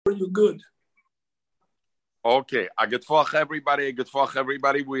you good. Okay, I get fuck everybody.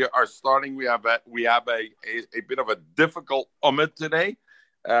 We are starting. We have a bit of a difficult omit today.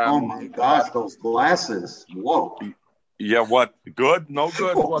 Oh my gosh, those glasses! Whoa. Yeah, what? Good? No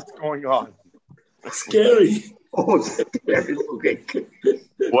good? What's going on? Scary. Oh, scary looking.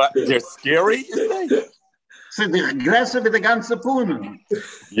 What? They're scary? So the Gläser with the ganze Puhnen.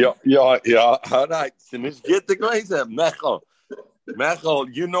 Yeah. All right. So let's get the Gläser. Mechel,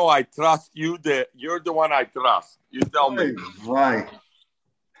 you know I trust you. You're the one I trust. You tell me. Right.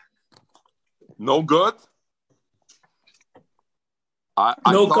 No good?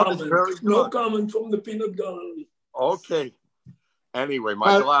 No comment. No comment from the peanut gallery. Okay. Anyway,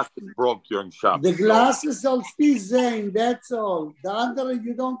 my glasses broke during Shabbos. The glasses are still saying, that's all. The other,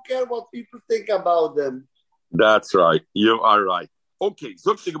 you don't care what people think about them. That's right. You are right. Okay,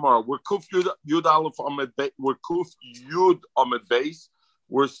 Zuk the Gemara. We're Kuf Yud Aleph Amid Beis. We're Kuf Yud Amid Beis.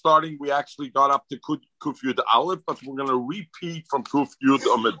 We're starting. We actually got up to Kuf Yud Aleph, but we're going to repeat from Kuf Yud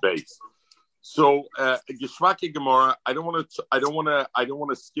Amid Beis. So, Geshmaki Gemara. I don't want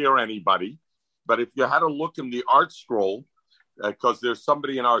to scare anybody, but if you had a look in the art scroll, because there's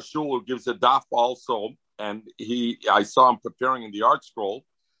somebody in our shul who gives a daf also, and I saw him preparing in the art scroll.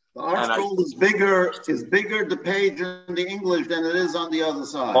 The art scroll is bigger the page in the English than it is on the other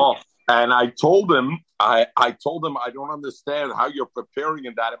side. Oh, and I told him I don't understand how you're preparing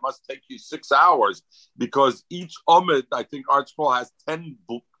in that. It must take you 6 hours because each Omid, I think art scroll has 10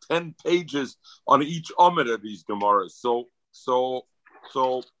 pages on each Omid of these Gemaras. So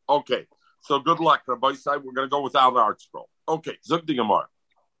okay. So good luck, Rabbi Sai. We're going to go without art scroll. Okay, Zuk the Gemara.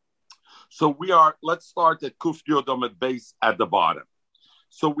 So let's start at Kuf Yud Amid Beis at the bottom.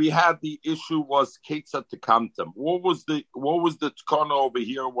 So we had the issue was Ketzat Tekamtem. What was the tkana over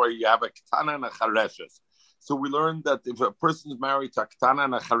here where you have a Ketana and a Chareshes? So we learned that if a person is married to a Ketana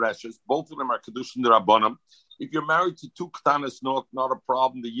and a Chareshes, both of them are Kedushin Rabbanim. If you're married to two Ketanas, not a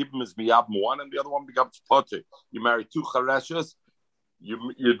problem. The Yibam is Miyabim one and the other one becomes Potter. You marry two Chareshes,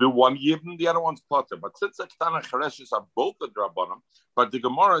 you do one Yibam, the other one's Potter. But since the Ketana and Chareshes are both the Rabbanim, but the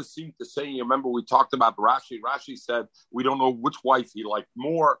Gemara seemed to say, you remember we talked about Rashi. Rashi said, we don't know which wife he liked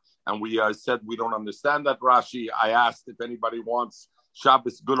more. And we said, we don't understand that Rashi. I asked if anybody wants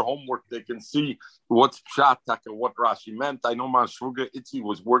Shabbos good homework. They can see what's Pshat Taka, what Rashi meant. I know my Shvuga Itzi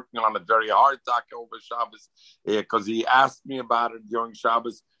was working on it very hard Taka over Shabbos because he asked me about it during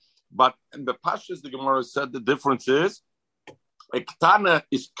Shabbos. But in the Pashas, the Gemara said the difference is, a Ketana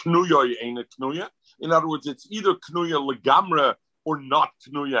is Knuya, ain't a Knuya. In other words, it's either Knuya Legamra or not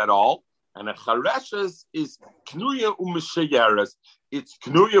Knuya at all. And a Chareshes is Knuya Umishayeres. It's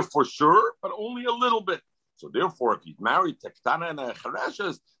Knuya for sure, but only a little bit. So therefore, if he's married to Ketana and a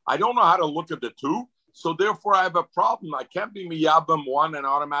Chareshes, I don't know how to look at the two. So therefore, I have a problem. I can't be Miyabim one and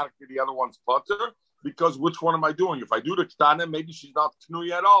automatically the other one's Potter, because which one am I doing? If I do the Ketana, maybe she's not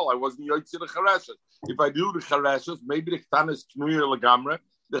Knuya at all. I wasn't Yoitzi the Chareshes. If I do the Chareshes, maybe the Ketana is Knuya Legamre.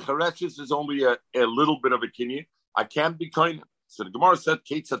 The Chareshes is only a little bit of a Kinyan. I can't be kind. So the Gemara said,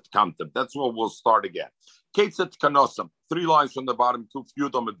 Ketzat Kamtem. That's where we'll start again. Ketzat Kanosam. 3 lines from the bottom, Kuf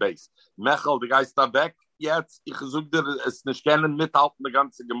Yud Amid Beis. Mechel, the guy está weg. Jetzt, ich such dir, es nicht gerne mithalten, die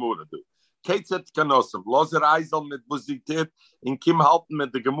ganze Gemurre, du. Ketzat Kanosam. Loser Eisel mit Musität, in Kim halten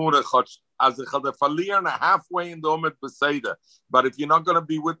mit der Gemurre, as ich hatte verlieren halfway in the Omid Beseda. But if you're not going to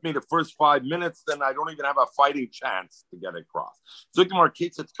be with me the first 5 minutes, then I don't even have a fighting chance to get across. So, Gemara,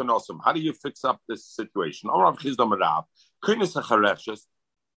 Ketzat Kanosam. How do you fix up this situation? Amrav Chizdam Rav. Kainis HaChareshes,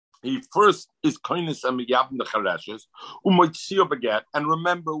 he first is Kainis HaMiyabim the Chareshes, Umoitzio Beget, and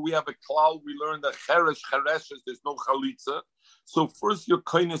remember, we have a cloud, we learned that Chareshes, there's no Chalitza, so first you're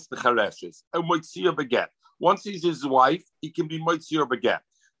Kainis the Chareshes, Umoitzio Beget. Once he's his wife, he can be Moitzio Beget.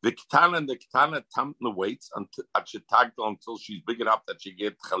 The Ketana tamtna waits until she's big enough that she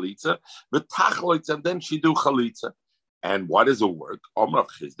get Chalitza, the Tachloitz, and then she do Chalitza. And why does it work? Omrav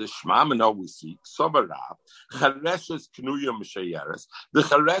Chizde, Shma we see, Sobarav, Chareshes Knuya Mishayeres. The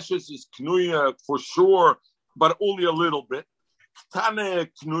Chareshes is Knuya for sure, but only a little bit. Tane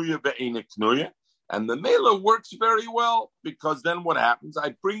Knuya Ve'ene Knuya. And the Mela works very well because then what happens?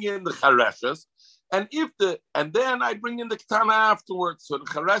 I bring in the Chareshes, and then I bring in the Ketana afterwards. So the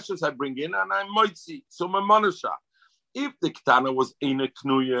Chareshes I bring in and I might see. So my Manusha. If the Ketana was Eina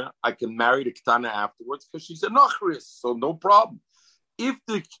Knuya, I can marry the Ketana afterwards because she's a Nachris, so no problem. If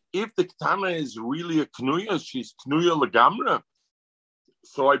the Ketana is really a Knuya, she's Knuya Legamra.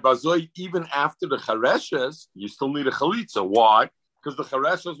 So I bazoi, even after the Chareshes, you still need a Chalitza. Why? Because the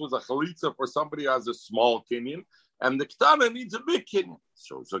Chareshes was a Chalitza for somebody who has a small Kenyan, and the Ketana needs a big kinyan.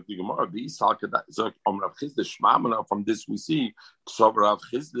 So the Gemara, from this we see Rav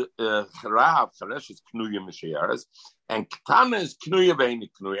Cheresh is Knuya Mishayaris, and Ketana is Knuya Veini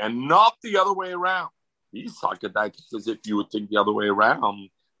Knuya, and not the other way around. Yisakadak says if you would think the other way around,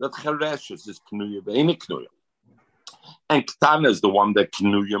 that Cheresh is Knuya Veini Knuya. And Ketana is the one that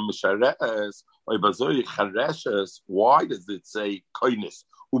Knuya Mishayaris. Why does it say Koinis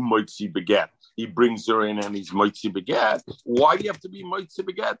Umoitzi Beget? He brings her in and he's Moitzi Beget. Why do you have to be Moitzi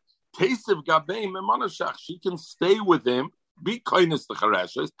Beget? Teisiv Gabei Memonashach. She can stay with him, be Koinis the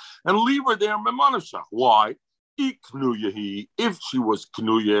Chereshes, and leave her there Memonashach. Why? If she was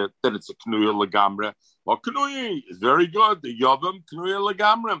Knuya, then it's a Knuya Lagamre. Well, Knuya is very good. The Yavam Knuya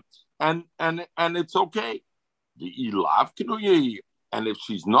Lagamre. And it's okay. The Ilav Knuya. And if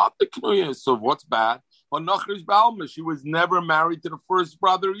she's not the Knuya, so what's bad? Well, Nachrish Balma, she was never married to the first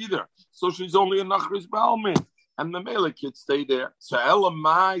brother either. So she's only a Nachrish Balma. And the Melech could stay there. So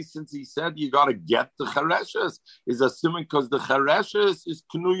Elamai, since he said you got to get the Chereshes, is assuming because the Chereshes is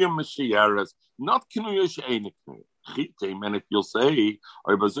Knuya Mashiaras, not Knuya She'enik Knuya. Chitim, and if you'll say,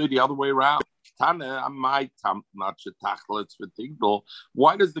 or the other way around, Ketana,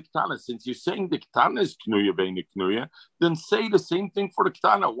 why does the Ketana, since you're saying the Ketana is Knuya Veini Knuya, then say the same thing for the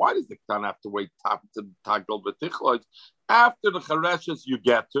Ketana. Why does the Ketana have to wait to Tagdol B'Tichlot? After the Chereshes you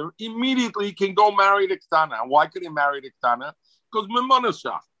get her, immediately you can go marry the Ketana. And why could he marry the Ketana? Because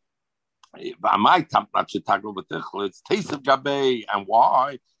Memonashach. It's taste of Gabay. And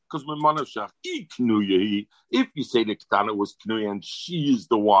why? Because if you say the Ketana was Knuya and she is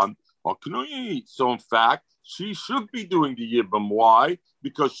the one, or Knuya, so in fact, she should be doing the Yibam. Why?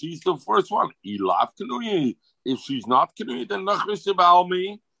 Because she's the first one. Ilav Knuya. If she's not Knuya, then Nachris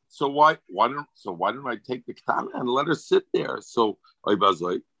Almi. So why don't I take the Ketana and let her sit there? So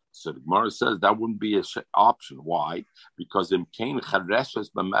the Gemara says that wouldn't be an option. Why? Because in Cain Chereshes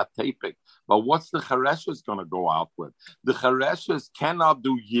b'matepik. But what's the Chereshes going to go out with? The Chereshes cannot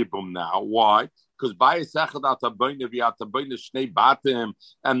do Yibum now. Why? Because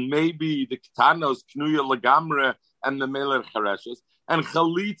and maybe the Ketanos Knuya Lagamre and the Meler Chereshes and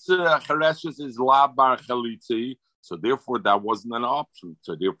Chalitza Chereshes is Labar Chalitzi. So therefore, that wasn't an option.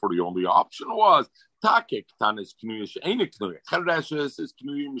 So therefore, the only option was Take Ketana is Knuya She'enik Knuya. Chereshes is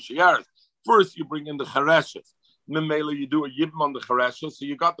Knuya Mishayaris. First, you bring in the Chereshes. Memela, you do a Yibam on the Chereshes, so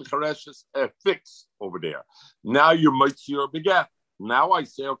you got the Chereshes fixed over there. Now you're Moitzi or Beget. Now I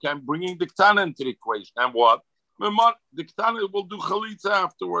say, okay, I'm bringing the Ketana into the equation. And what? The Ketana will do Chalitza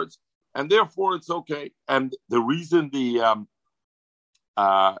afterwards. And therefore, it's okay. And the reason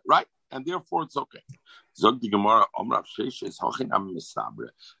right? And therefore, it's okay. Zog the Gemara, Omrav Sheish is hochin am mistabre.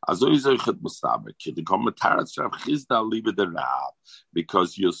 Azo is echet mistabre. Kid commentaries Rav Chizda leave the Rav,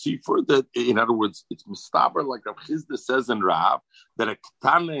 because you'll see further. In other words, it's mistabre like Rav Chizda says in Rav that a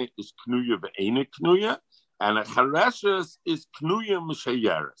Ketana is Knuya ve'ene Knuya, and a Chereshes is Knuya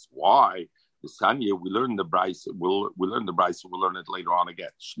Mishayeres. Why? The Sanya, we learn the Bryce. We'll learn the Bryce. We'll learn it later on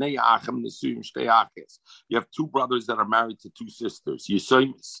again. Shnei Achem Nesuim Shnei Aches. You have two brothers that are married to two sisters.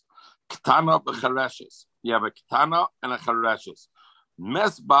 Yisoimis. Ketana v'Chereshes. You have a Ketana and a Chereshes.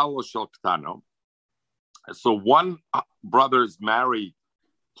 Mes Balo Shel Ketana. So one brother is married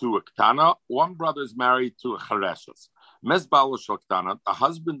to a Ketana. One brother is married to a Chereshes. Mes Balo Shel Ketana. The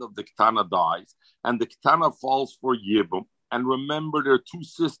husband of the Ketana dies, and the Ketana falls for Yibum. And remember, there are two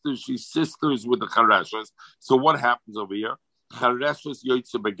sisters. She's sisters with the Chereshes. So what happens over here? Chereshes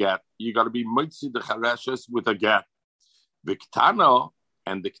Yoitze Beget. You got to be Moitzi the Chereshes with a get. The Ketana.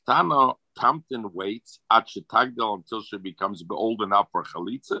 And the Ketana Tamtin waits at Shetagdel until she becomes old enough for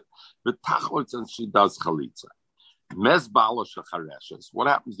Chalitza. But Tachlitz, and she does Chalitza. Mes Balash Chereshes. What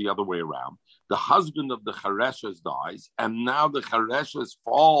happens the other way around? The husband of the Chereshes dies, and now the Chereshes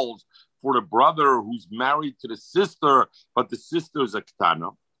falls for the brother who's married to the sister, but the sister is a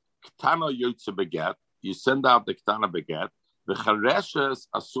Ketana. Ketana Yotze Beget. You send out the Ketana Beget. The Chereshes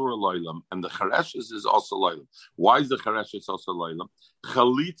Asura Loilam, and the Chereshes is also Loilam. Why is the Chereshes also Loilam?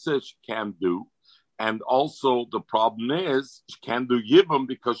 Chalitza she can do, and also the problem is she can't do Yibam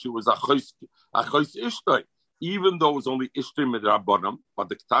because she was a Chos Ishtay. Even though it was only Ishtay Midrabanim, but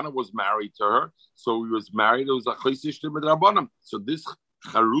the Ketana was married to her, so he was married, it was a Chos Ishtay Midrabanim. So this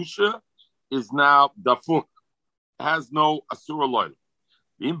Charusha is now Dafuk, has no Asura Loilam.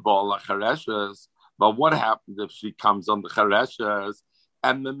 In Bala Chereshes. But what happens if she comes on the Chereshes?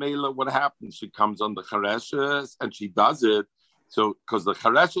 And the Mela, what happens? She comes on the Chereshes and she does it. So, because the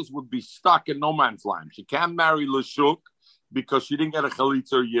Chereshes would be stuck in no man's land. She can't marry Lashuk because she didn't get a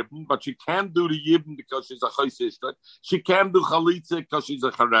Chalitza or Yibn, but she can do the Yibn because she's a Chosishta. She can do Chalitza because she's a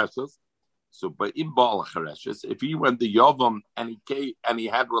Chereshes. So, but in Baal Chareshes, if he went to Yavam and he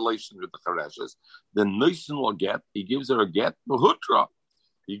had relations with the Chareshes, then Noisin will get. He gives her a get, Behutra.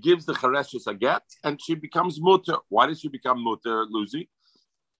 He gives the Chareshes a get, and she becomes mutter. Why does she become mutter, Lucy?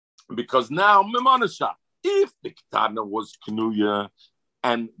 Because now Mimanasha, if the Ketana was Knuya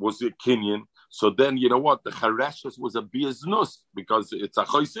and was a Kenyan, so then you know what? The Chareshes was a biaznus because it's a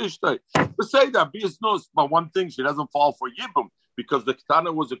choisishtay. To say that biaznus, but one thing, she doesn't fall for Yibum because the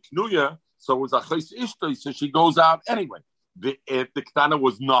Ketana was a Knuya, so it was a choisishtay, so she goes out anyway. If the Ketana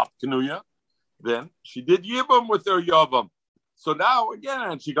was not Knuya, then she did Yibum with her Yavam. So now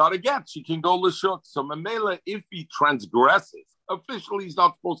again, she got a get. She can go Lashuk. So Mamela, if he transgresses, officially he's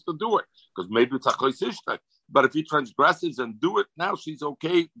not supposed to do it because maybe it's a choisishtay. But if he transgresses and do it, now she's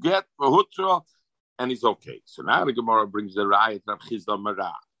okay. Get Behutra, and he's okay. So now the Gemara brings the Rayat Rav Chizda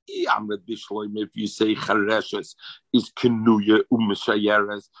Mara. If you say Chareshes is Kenuya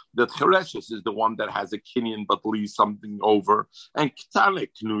Umeshayeres, that Chareshes is the one that has a Kenyan but leaves something over, and Ketane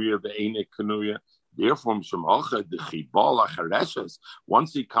Kenuya ve'ene Kenuya. Therefore, Shemacha the Chibala Chareshes.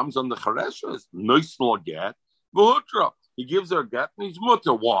 Once he comes on the Chareshes, Noisnol get Behutra. He gives her a get and he's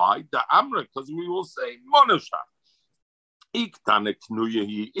mutter. Why? The Amra, because we will say Monasha. If the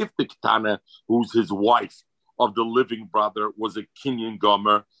Ketana, who's his wife of the living brother, was a Kenyan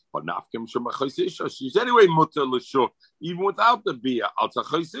gomer, but Nafkim Shemachosisha, she's anyway mutter l'shuk. Even without the bia,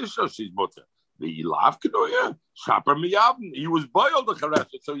 Altzachosisha, she's mutter. The Ilav Kenuya, Shaper Miyavn, he was boiled the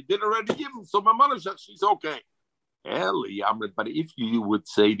Charesha, so he did already give him. So Mamanashach, she's okay. But if you would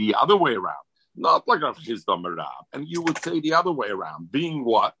say the other way around, not like a Chizda Merab, and you would say the other way around, being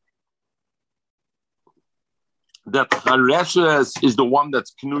what? That Chareshes is the one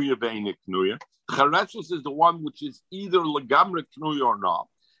that's Knuya ve'ene Knuya. Chareshes is the one which is either Legamre Knuya or not.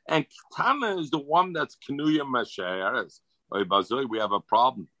 And Ketana is the one that's Knuya Mesheres. We have a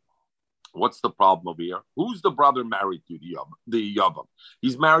problem. What's the problem over here? Who's the brother married to the Yavam?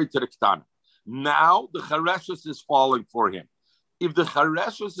 He's married to the Ketana. Now the Chareshes is falling for him. If the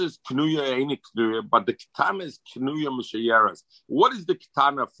Chareshes is Knuya ve'ene Knuya, but the Ketana is Knuya Mesheres, what is the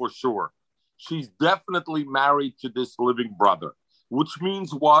Ketana for sure? She's definitely married to this living brother, which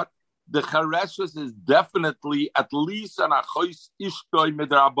means what? The Chareshes is definitely at least an Achois Ishtoi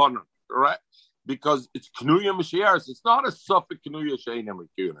Midrabanan, right? Because it's Knuya Mashiach. It's not a Suffolk Knuya Sheina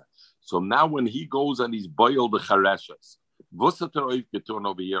Mekuna. So now when he goes and he's boiled the Chareshes,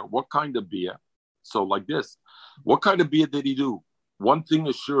 over here, what kind of beer? So like this, what kind of beer did he do? One thing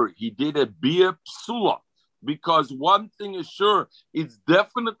is sure, he did a beer psula. Because one thing is sure, it's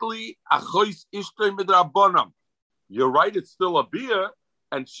definitely Achois Ishtoi Midrabanam. You're right, it's still a beer,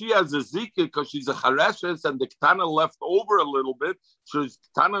 and she has a zika because she's a Chareshes, and the Ketana left over a little bit. She's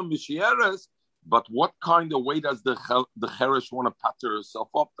Ketana Mishieres, but what kind of way does the Cheresh want to patter herself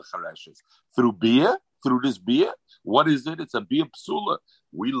up, the Chareshes? Through beer? Through this beer? What is it? It's a beer psula.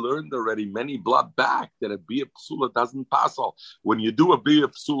 We learned already many blood back that a beer psula doesn't pass all. When you do a beer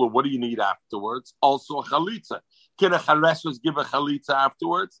psula, what do you need afterwards? Also a chalitza. Can a Chareshes give a chalitza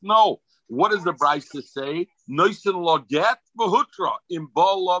afterwards? No. What does the Brisa say? Noisin lo get v'hutra. In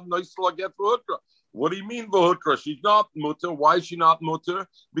Bala, noisin lo get v'hutra. What do you mean v'hutra? She's not mutter. Why is she not mutter?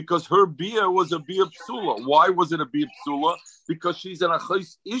 Because her beer was a beer psula. Why was it a beer psula? Because she's an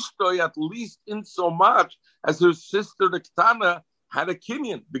achos ishtoi at least in so much as her sister the Ketana had a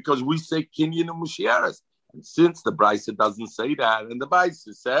Kenyan, because we say Kenyan and Mushieres. And since the Brisa doesn't say that, and the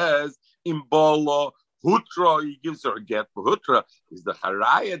Brisa says in Bala, Hutra, he gives her a get for Hutra, is the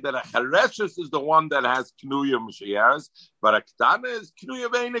Haraya that a Chareshes is the one that has Knuya Mushieres, but a Ketana is Knuya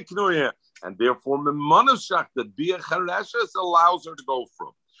ve'ene Knuya. And therefore, Memonashach, that be a Chareshes allows her to go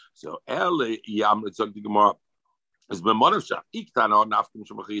from. So, Ele, Yamrit, Zog the Gemara, is Memonashach. Iktana, Nafkim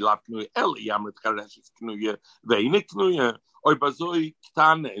Shemachi, Lav Knuya, Ele, Yamrit, Chareshes, Knuya, ve'ene Knuya. Oy bazoi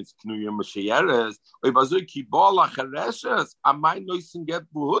Ketana is Knuya Mashieres. Oy bazoi Kibala Chareshes. Amai noisen get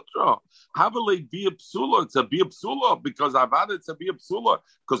buhutra. Have a be a psula. It's a be a psula because I've had it's a be a psula.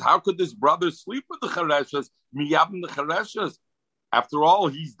 Because how could this brother sleep with the Chareshes? Miyabim the Chareshes. After all,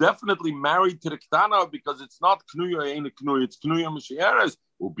 he's definitely married to the Ketana because it's not Knuya ain't Knuya. It's Knuya Mashieres.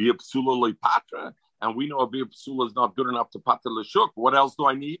 Will be a psula loy patra. And we know a beer psula is not good enough to pater l'shuk. What else do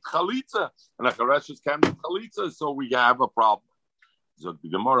I need? Chalitza. And a chareshes can't be chalitza, so we have a problem. So the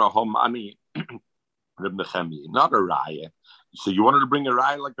Gemara, Homani, Reb Nechemia, not a raya. So you wanted to bring a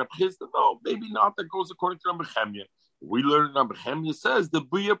raya like Reb Chizda? No, maybe not. That goes according to Reb Nechemia. We learn Reb Nechemia says the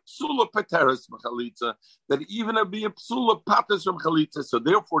beer psula pateres chalitza, that even a beer psula paters from chalitza. So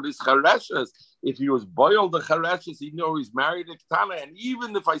therefore, this chareshes, if he was boiled the chareshes, he know he's married a Ketana. And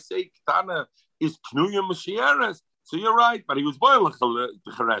even if I say Ketana is Knuya Mashieres, So you're right, but he was boil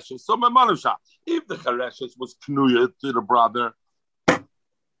the chereshes. So Memanusha, if the chereshes was knuya to the brother,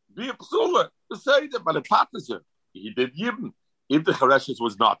 be a psula to say that, but the patzer he did yibn. If the chereshes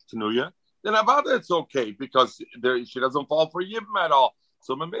was not knuya, then about it's okay because she doesn't fall for yibn at all.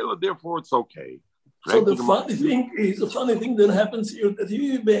 So Mamela, therefore, it's okay. So the funny thing that happens here that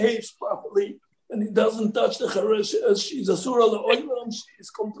he behaves properly and he doesn't touch the cheresh as she's a surah al and she's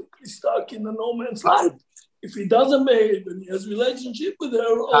completely stuck in the no man's land. If he doesn't behave and he has relationship with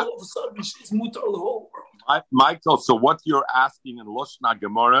her, all of a sudden she's mutar the whole world. Michael, so what you're asking in Loshna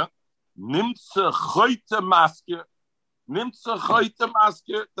Gemara, nimtze choyte masker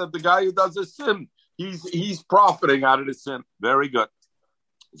that the guy who does a sin, he's profiting out of the sin. Very good.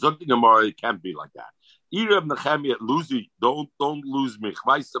 Zok Gemara, it can't be like that. Irab Nechemia, Luzi, don't lose me.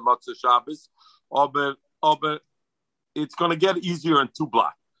 Chvaisa Matzah Shabbos, aber it's going to get easier in 2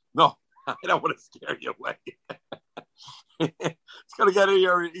 blocks. No, I don't want to scare you away. It's going to get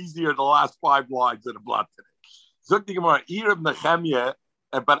easier the last 5 lines of the block today. Zok Gemara, Irab Nechemia,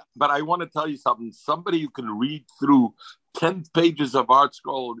 but I want to tell you something. Somebody who can read through 10 pages of art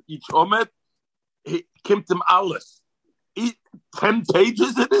scroll each omet, Kimtim Alice. 10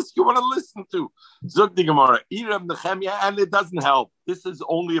 pages of this you want to listen to. Zog the Gemara, and it doesn't help. This is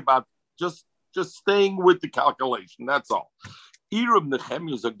only about just staying with the calculation. That's all. If you're going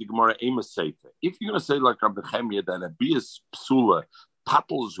to say like Rabbi Nechemia that a bias psula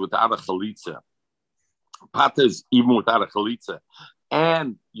pattles without a chalitza, patters even without a chalitza,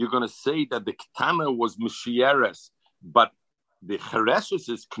 and you're going to say that the ketana was mishieres, but the chereshes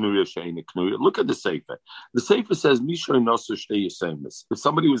is knuya sheina knuya. Look at the sefer. The sefer says mishoy nosu shtei yisemis. If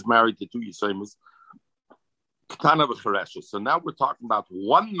somebody was married to 2 yisemis, ketana v'chereshes. So now we're talking about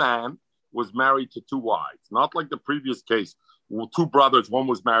one man was married to 2 wives, not like the previous case. 2 brothers, one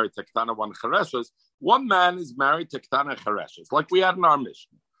was married to ketana, one chereshes. One man is married to ketana chereshes, like we had in our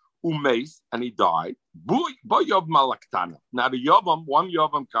mission. Umeis, and he died. Bo yom malaktana. Now the yovam, one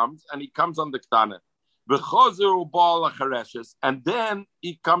yovam comes, and he comes on the ketana. And then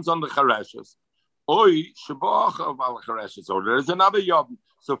he comes on the chereshes. Or there's another yom.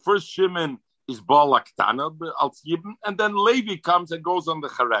 So first Shimon is balaktana als yibn, and then Levi comes and goes on the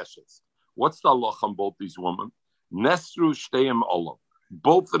chereshes. What's the halacha on both these women? Nesru shteim olam.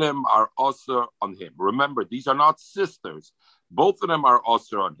 Both of them are also on him. Remember, these are not sisters. Both of them are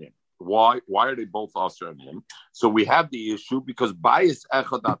also on him. Why are they both also on him? So we have the issue because bias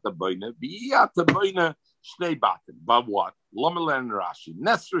echad atabayna, bi'atabayna shnei batim. But what? Lomelen Rashi.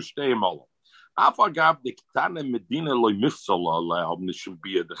 Nesru shteim olam. Afagav the ketana medina loy mifsala le'om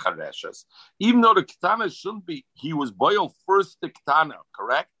nishubiyah the chareshes. Even though the ketana shouldn't be, he was boiled first the ketana,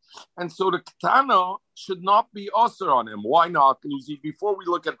 correct? And so the ketana should not be osir on him. Why not, Luzi? Before we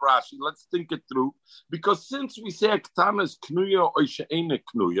look at Rashi, let's think it through. Because since we say a ketana is knuya or she'ena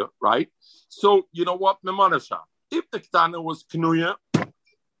knuya, right? So, you know what? Memanasha. If the ketana was knuya,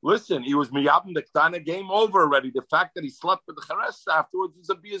 listen, he was miyabim the ketana, game over already. The fact that he slept with the cheresh afterwards is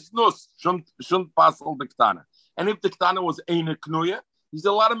a biasnus. Shouldn't pass all the ketana. And if the ketana was ena knuya, he's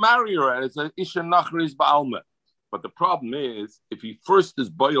allowed to marry her. And it's an isha nachris ba'alma. But the problem is, if he first is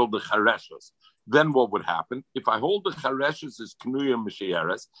boiled the chareshes, then what would happen? If I hold the chareshes as knuya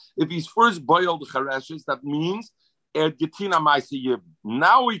mishieres, if he's first boiled the chareshes, that means getina ma'aseh.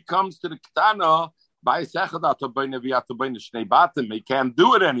 Now he comes to the ketana by he can't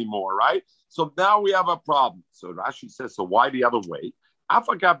do it anymore, right? So now we have a problem. So Rashi says, so why the other way?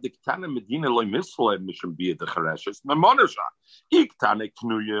 Afagav the ketana medina loy misfaleh mishum be the chareshes memonisha iktane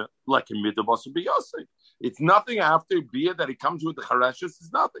knuya like a midabos biyosei. It's nothing after beer that he comes with the chareshes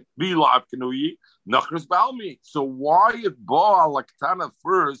is nothing. Be live kanuyi nachris balmi. So why if Baal Laktana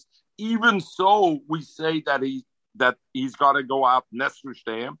first? Even so, we say that he's got to go out nesru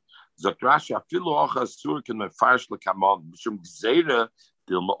shteim. Zakrashi afilu ocha sur can mefarsh lekamon mishum gzeira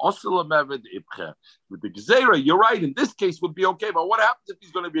dilma osela mevid ibche. With the gzeira, you're right. In this case, would be okay. But what happens if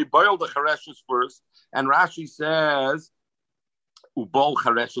he's going to be boiled the chareshes first? And Rashi says ubol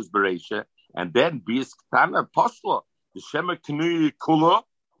chareshes bereisha. And then bias ketana posla the shema knuyi kula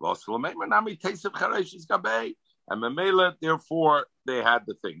losla nami tasev chareshes gabei and memela. Therefore, they had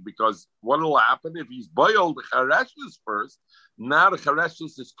the thing because what will happen if he's boiled the chareshes first? Now the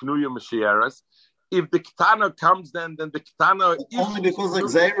chareshes is knuya mashieres. If the ketana comes, then the ketana only because like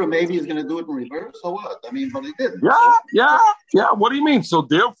Zayra maybe he's going to do it in reverse. So what? I mean, but he didn't. Yeah. What do you mean? So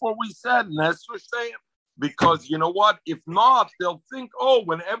therefore, we said Nesra saying. Because you know what? If not, they'll think,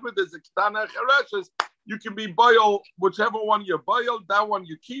 whenever there's a ketana chereshes, you can be boiled, whichever one you're boiled, that one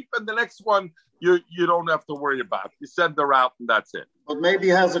you keep, and the next one you don't have to worry about. You send her out, and that's it. But maybe he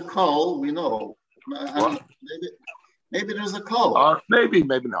has a call, we know. Maybe there's a call. Maybe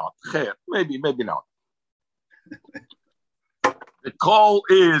not. Maybe not. The call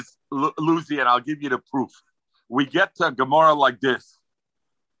is, Lucy, and I'll give you the proof. We get to Gemara like this.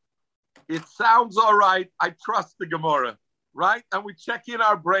 It sounds all right. I trust the Gemara, right? And we check in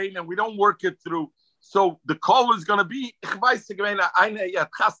our brain and we don't work it through. So the call is going to be,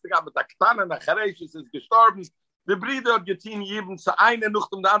 the Brüder hat getan jedem zu einer noch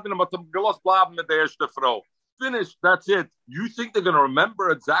dem anderen hat gelost bleiben mit der erste Frau. Finished. That's it. You think they're going to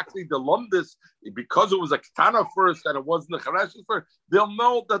remember exactly the Lumdis because it was a Ketana first and it wasn't the Chareshes first? They'll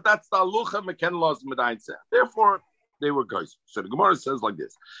know that that's the Alucha Meken Los Medeinse. Therefore, they were guys. So the Gemara says like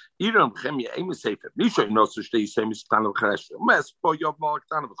this: Iram Chemia Amy Sefer. Misha knows to stay same as Ketana Charesh. Mes po Yob Mal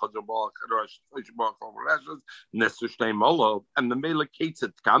Ketana because Yob Mal Charesh. Yob Mal Charesh. Nesu Shtei Molo and the Mela Kates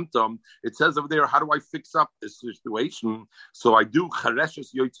at Kantom. It says over there, how do I fix up this situation? So I do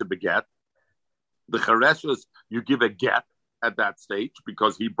Chareshes Yoitze Beget. The Chareshes, you give a get at that stage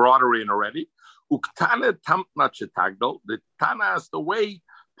because he brought her in already. Uktana Tamtna Chetagdol. The Tana has to wait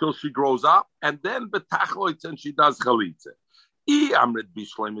till she grows up, and then betachloitz and she does chalitza. Amrit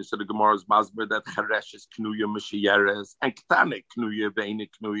bishleim so the Gemara's masber that Chareshes knuya mishiyeres and Ktane knuya veine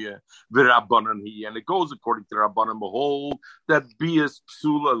knuya v'rabbanan he, and it goes according to Rabbanan Behold that bias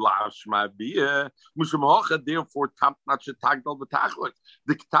psula lashma bia musham hocha therefore tamtna chetagdol betachloitz.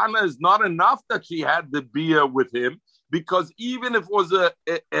 The Ktana is not enough that she had the bia with him, because even if it was a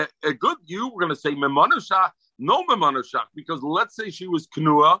good you, we're going to say memonashach. No memonashach, because let's say she was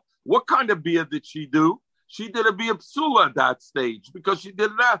knua. What kind of bia did she do? She did a bia psula at that stage because she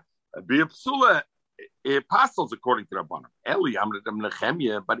did that. A bia psula apostles according to Rabbanan. Eli amret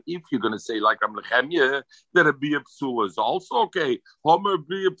Nechemia, but if you're going to say like Nechemia, that a bia psula is also okay. Homer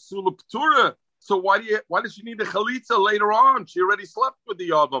bia psula ptura. So why does she need a chalitza later on? She already slept with the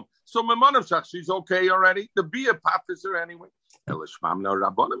Yavam. So memonashach, she's okay already. The bia patters her anyway. That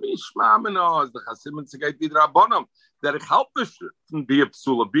it helped us from Bia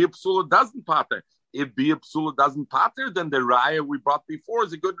Psula. Bia Psula doesn't patter. If Bia Psula doesn't patter, then the raya we brought before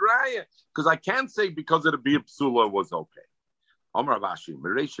is a good raya. Because I can't say because of the Bia Psula was okay. From the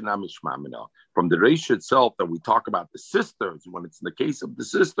Reish itself that we talk about the sisters, when it's in the case of the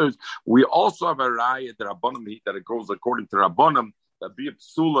sisters, we also have a raya that it goes according to Rabbanim, that Bia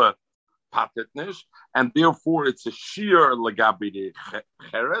Psula patitnish, and therefore it's a sheer legabi de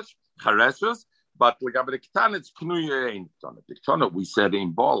chereshes, but legabi de ketana it's knuya ein ketana. The ketana we said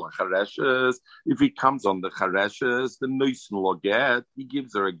in ball chereshes. If he comes on the chereshes, the noisen will get. He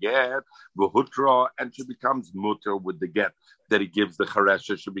gives her a get v'hutra, and she becomes mutter with the get that he gives the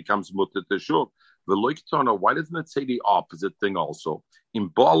chereshes. She becomes mutter to shuk. V'loy ketana. Why doesn't it say the opposite thing also? In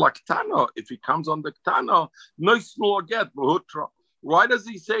ball ketana, if he comes on the ketana, noisen will get v'hutra. Why does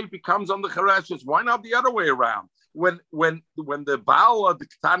he say if he comes on the Chareshes? Why not the other way around? When the Baal of the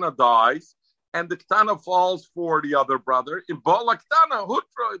Ketana dies and the Ketana falls for the other brother, in Baal Ketana,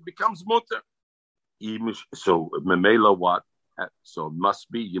 Hutra, it becomes Mutter. So, Memela what? So it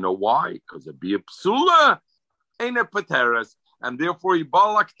must be, you know why? Because it'd be a Psula, ain't a Pateres, and therefore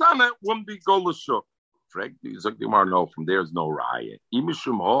Baal Ketana wouldn't be Golashuk. Frank, no, from there's no Raya.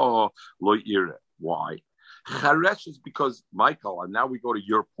 Imishum ho lo ire. Why? Charesh is because, Michael, and now we go to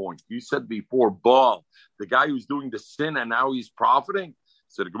your point. You said before, Baal, the guy who's doing the sin and now he's profiting.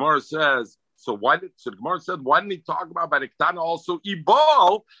 So the Gemara says, why didn't he talk about by the Ketana also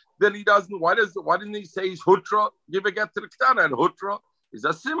Ibal? Then he doesn't. Why didn't he say he's Hutra? Give a get to the Ketana, and Hutra is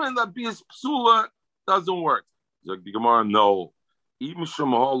a simon that be his psula doesn't work. So the Gemara, no.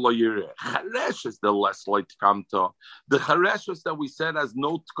 Charesh is the less light to come to. The Charesh is that we said has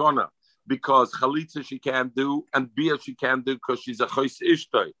no tkana. Because chalitza she can't do, and bia she can't do because she's a chos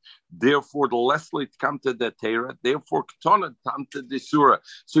ishtay. Therefore, the leslie come to the Torah. Therefore, ketana come to the surah.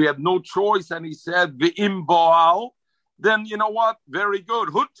 So he had no choice, and he said v'im boal. Then you know what? Very good.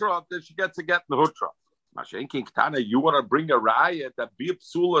 Hutra. Then she gets to get the hutra. Mashenkin ketana. You want to bring a riot that bia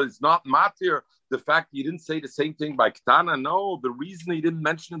psula is not matir. The fact you didn't say the same thing by ketana. No, the reason he didn't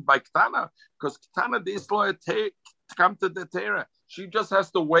mention it by ketana because ketana the Isla come to the Torah. She just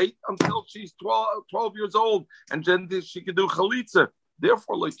has to wait until she's 12 years old, and then she can do chalitza.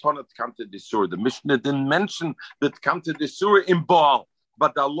 Therefore, Leitana come to the surah. The Mishnah didn't mention that come to the surah in Baal,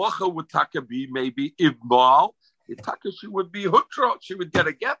 but the halacha would taka be maybe if Baal, she would be hutra. She would get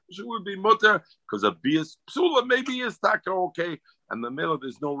a get. She would be mutter because a bias psula maybe is taka okay. And the middle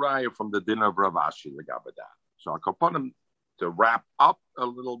there's no raya from the dinner of Rav Ashi legabadah. So I'll upon him to wrap up a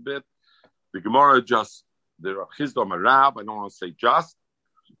little bit. The Gemara just. The Rav Chisda and Rab, I don't want to say just,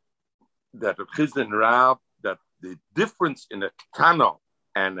 that Rav Chisda and Rab, that the difference in a ketana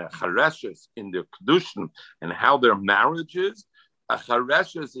and a chareshes in their kedushin and how their marriage is. A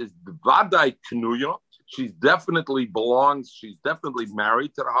chareshes is the vadai knuya. She's definitely belongs. She's definitely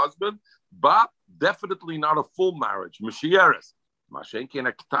married to the husband, but definitely not a full marriage. Mishieres. Mashenkin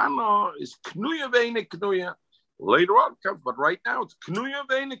aktana is knuya veine knuya. Later on comes, but right now it's knuya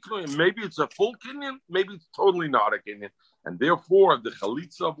veine knuya. Maybe it's a full kinyan, maybe it's totally not a kinyan, and therefore the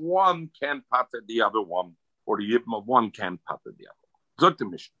chalitza of one can't pater the other one, or the yibum of one can't pater the other. Zok the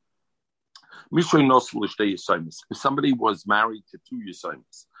Mishnah. If somebody was married to two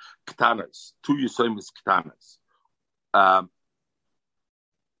Yisaimis, Ketanas, two Yisaimis Ketanas,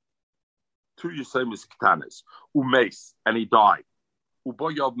 Umes, and he died.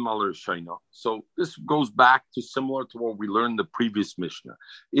 So this goes back to similar to what we learned in the previous Mishnah.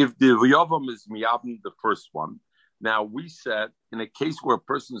 If the Yavam is Miyabim, the first one, now we said in a case where a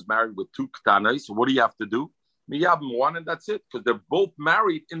person is married with two Ketanas, what do you have to do? Miyabim one, and that's it, because they're both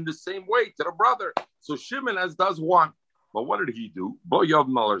married in the same way to the brother. So Shimon does one. But what did he do? And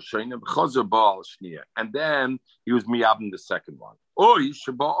then he was Miyabim the second one. Or his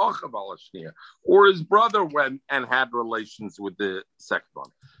brother went and had relations with the second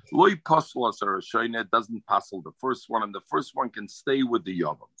one. It doesn't passel the first one, and the first one can stay with the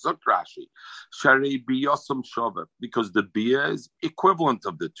Yavam. Zakrashi. Because the Bia is equivalent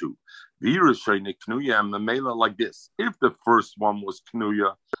of the two. Like this. If the first one was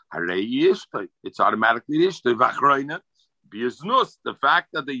Knuya, it's automatically Ishta. Biaznus. The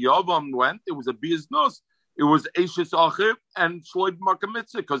fact that the Yavam went, it was a Biaznus. It was Eishis Achib and Shloib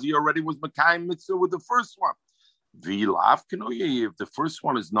Makamitzah because he already was Makayim Mitzvah with the first one. Vilaf Knuya. If the first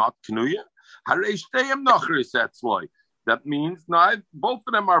one is not Knuya, that means both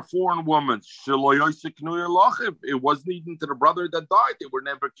of them are foreign women. It wasn't even to the brother that died. They were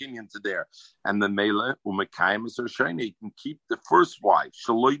never kinyan to there. And the Mele Umakayim is Shani. He can keep the first wife.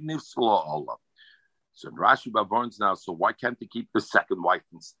 So Rashi Bavarns now. So why can't they keep the second wife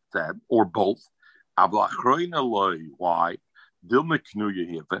instead, or both? Why?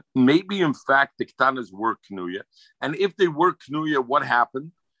 Maybe in fact the Ketanas were Knuya, and if they were Knuya, what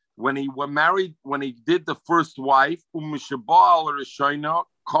happened when he was married? When he did the first wife, the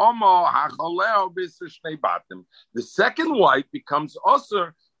second wife becomes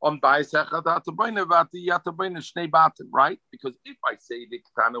usher on right? Because if I say the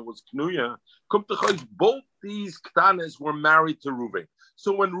Ketana was Knuya, both these Ketanas were married to Reuven.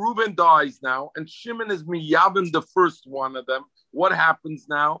 So when Reuven dies now, and Shimon is Miyabim, the first one of them, what happens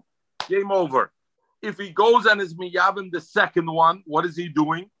now? Game over. If he goes and is Miyabim, the second one, what is he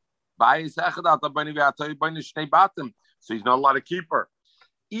doing? So he's not allowed to keep her.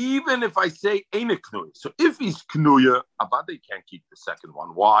 Even if I say ain't a Knuya. So if he's Knuya, Abade can't keep the second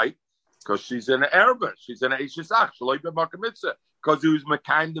one. Why? Because she's an Erba. She's an Eishesach. Because he was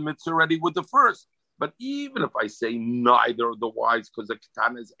Mekayim the Mitzvah already with the first. But even if I say neither of the wives, because the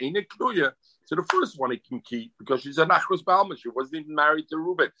Ketana is ain't a Knuya, so the first one he can keep because she's an Achros Balma. She wasn't even married to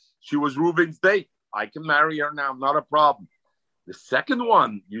Reuben. She was Reuben's date. I can marry her now, not a problem. The second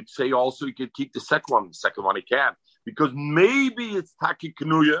one, you'd say also he could keep the second one. The second one he can't. Because maybe it's Taki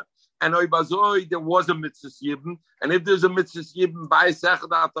Knuya, and Oibazoi, there was a Mitzvah Yibn, and if there's a Mitzvah Yibn,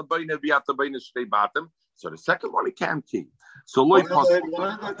 so the second one he can't keep. So why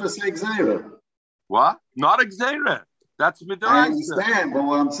not to say Xera? What? Not Xera. That's Midrash. I understand, but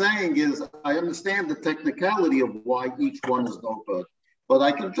what I'm saying is I understand the technicality of why each one is no good. But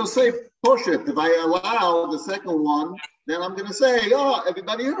I can just say push it. If I allow the second one, then I'm going to say,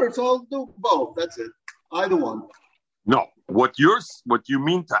 everybody heard, so I'll do both. That's it. Either one. No, what you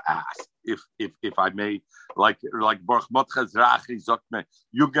mean to ask, if I may, like Baruch Motches Rachi sagt mir,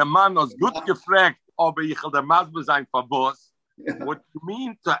 Jugemann has gut gefragt, ob ich der Masbe sein Verbos. What you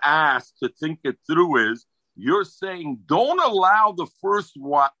mean to ask, to think it through is, you're saying don't allow the first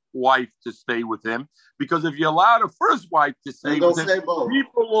wife to stay with him, because if you allow the first wife to stay with him,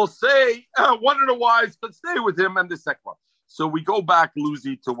 people will say one of the wives could stay with him and the second one. So we go back,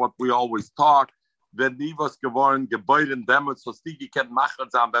 Lucy, to what we always talk. Wenn die was geworden, Gebäuden dämmert, so Stigi can machen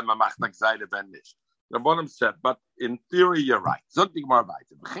sein, wenn man macht nach Seite, wenn nicht. The bottom said, but in theory, you're right. Sag dich mal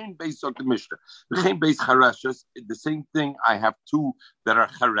weiter. Begin base of the Mishnah. Begin base Chareshes. The same thing, I have two that are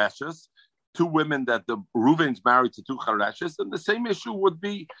Chareshes. Two women that the Reuven's married to two Chareshes, and the same issue would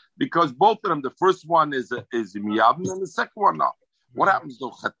be because both of them, the first one is Miyabim, and the second one not. What happens to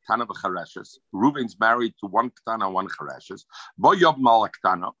Ketana v'Chareshes? Reuven's married to one Ketana and one Chareshes. Boyob mal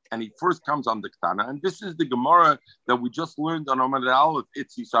Ketana, and he first comes on the Ketana, and this is the Gemara that we just learned on Amad Aleph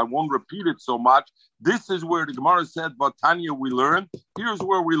Itzi, so I won't repeat it so much. This is where the Gemara said, but Tanya we learned. Here's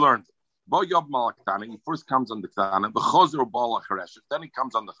where we learned. Bo Yob Malaktana, he first comes on the Ktana, B'chozer Bala Chereshes, then he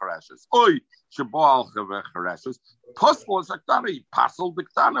comes on the Chereshes. Oy, Shabal Chereshes, Pastel Zaktana, he passled the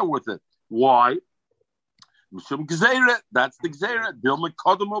Ktana with it. Why? Mishum Gzeira, that's the Gzeira. Dilma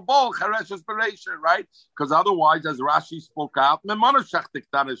Kodum Bal Chereshes Bereisha, right? Because otherwise, as Rashi spoke out, Memonashach the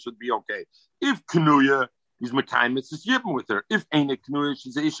Ktana should be okay. If Knuya, he's Mekayim, it's his Yibn with her. If Ain't Knuya,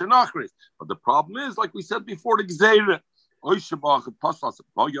 she's Eisha Nachris. But the problem is, like we said before, the Gzeira. He goes first on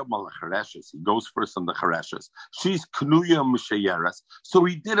the Chereshes. She's Knuya Mishayeres. So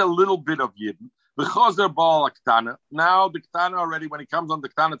he did a little bit of Yidden. The Chazer Baal Ktana. Now the Ktana already, when he comes on the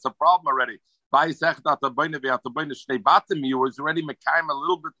Ktana, it's a problem already. He was already Mekayim a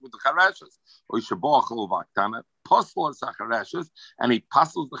little bit with the Chereshes. And he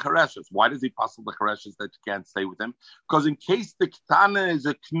puzzles the Chereshes. Why does he puzzle the Chereshes that you can't stay with him? Because in case the Ktana is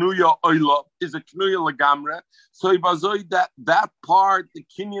a Knuya Oila, is a Knuya Lagamre, so he was that part, the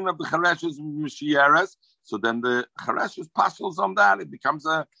Kinyan of the Chereshes Mishieres, so then the Chereshes puzzles on that. The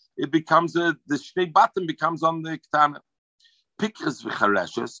Shnei Batim becomes on the Ktana. Pikres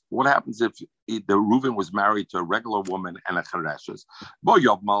v'chareshes. What happens if the Reuven was married to a regular woman and a chareshes? Bo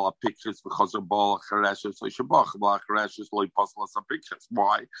yob mala pikres v'chazer bala chareshes. So shabach bala chareshes loy paslas a pikres.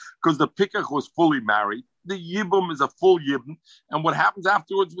 Why? Because the pikach was fully married. The yibum is a full yibum, and what happens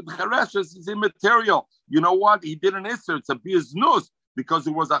afterwards with the chareshes is immaterial. You know what? He did an isser. It's a biznus because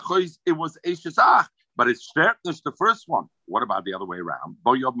it was a choiz. It was eishesach. But it's stertnish, the first one. What about the other way around?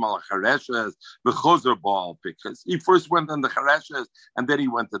 Boyob malachareshes, the chozer ball pictures. He first went on the chareshes, and then he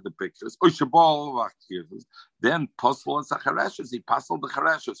went to the pictures. Then puzzle as a chareshes. He puzzled the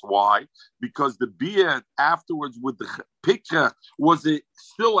chareshes. Why? Because the beard afterwards with the picture was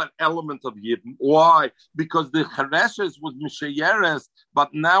still an element of yidden. Why? Because the chareshes was mishayeres,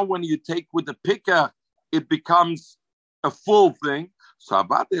 but now when you take with the picker, it becomes a full thing. So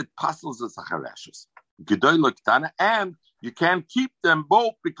about it puzzles as a chareshes. And you can't keep them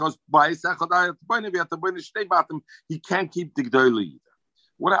both because by he can't keep the G'dola either.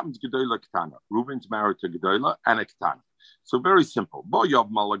 What happens to G'dola Ketana? Reuven's married to G'dola and a Ketana. So very simple. Boyav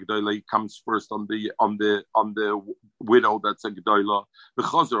Mala G'dola, he comes first on the widow that's a G'dola. The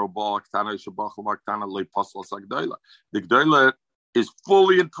Chazer Bal Ketana Shabach Ketana Le Pasal G'dola. The G'dola is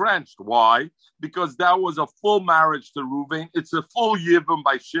fully entrenched. Why? Because that was a full marriage to Reuven. It's a full yibum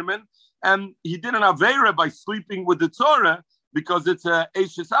by Shimon. And he did an Avera by sleeping with the Torah because it's a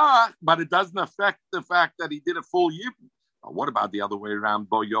Eishesach, but it doesn't affect the fact that he did a full yibum. What about the other way around?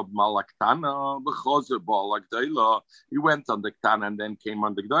 Bo Yob Malaktana, B'chozer B'Alakdayla. He went on the Ktana and then came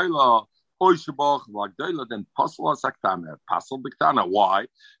on the Gdayla. Oishabach B'Alakdayla, then Pasal Saktana. Pasal the Ktana. Why?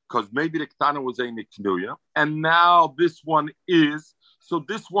 Because maybe the Ktana was a Niknuya, and now this one is. So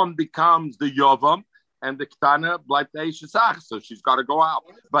this one becomes the Yovam, and the Ktana bleibt Eishesach. So she's got to go out.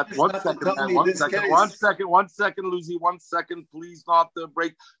 But one second, Lucy, 1 second, please not the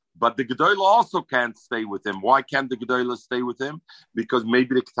break. But the Gedola also can't stay with him. Why can't the Gedola stay with him? Because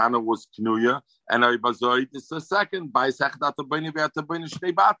maybe the Ktana was Knuya, and Aribazoid is the second. By Sechdata Bini Beata Bini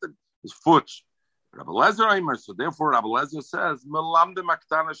Shnei Batim is Futch. Rabbi Lezer Aimer. So therefore, Rabbi Lezer says,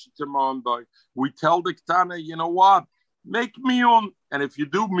 we tell the Ktana, you know what? Make miyun. And if you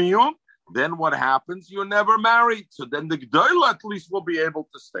do miyun, then what happens? You're never married. So then the G'dola at least will be able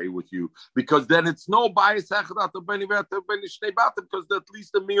to stay with you. Because then it's no bias because at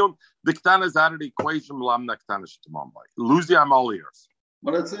least the miyun, the Ktana is out of the equation. Lucy, I'm all ears.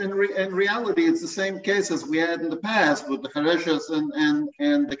 But it's in reality, it's the same case as we had in the past with the Chereshes and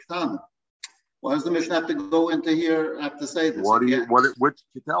the Ktana. Why does the Mishnah have to go into here, have to say this?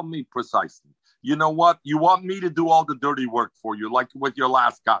 Tell me precisely. You know what? You want me to do all the dirty work for you, like with your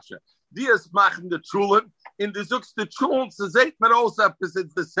last kasha. Dias machen the Trulin. In the Zux, the Trulin says 8 Merosef,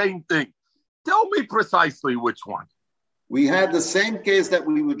 it's the same thing. Tell me precisely which one. We had the same case that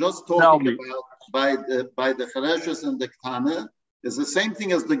we were just talking about by the Chereshes and the Ktana. It's the same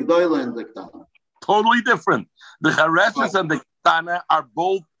thing as the G'dola and the Ktana. Totally different. The Chereshes and the Ktana are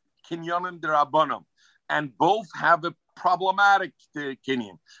both Kinyonim Derabonim, and both have a problematic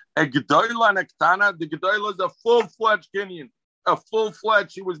Kinyan. A G'dola and a Ktana, the G'dola is a full-fledged Kinyan. A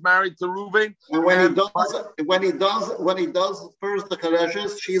full-fledged, she was married to Reuven. And when he does first the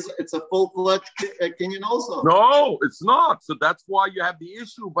Chereshes, it's a full-fledged Kinyan also. No, it's not. So that's why you have the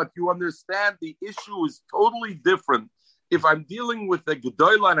issue. But you understand the issue is totally different. If I'm dealing with a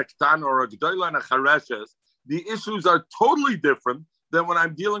G'dola and a Ktana or a G'dola and a Chereshes, the issues are totally different than when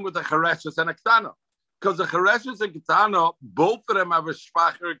I'm dealing with a Chereshes and a Ktana. Because the Chereshes and Ktana, both of them have a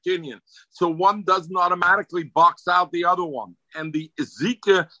Shvacher Kinyan. So one doesn't automatically box out the other one. And the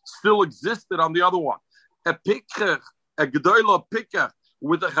Zika still existed on the other one. A G'dola Pikach,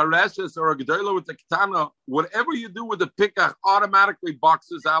 with a chareshes or a gedola with the ketana, whatever you do with the pikach automatically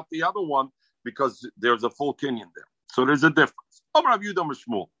boxes out the other one because there's a full kinyan there. So there's a difference. Rav Yehuda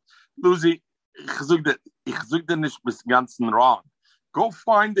Mishmuel. Lucy, ich sag dir nicht bis ganzen wrong. Go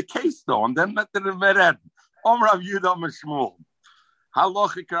find the case though, and then let the Rebbe Rav Yehuda Mishmuel.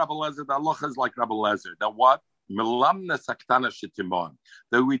 Halachik Rabbi Lezer, the halacha is like Rabbi Lezer. That what? Milamna saktana shetimon.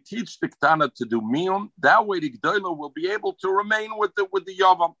 That we teach the ketana to do miyun. That way the gdoila will be able to remain with the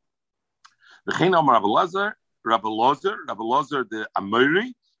yavam. V'chein Rabbi Lezer, the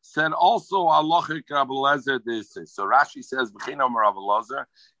Amori, said also halachic Rabbi Lezer this is. So Rashi says V'chein Rabbi Lezer.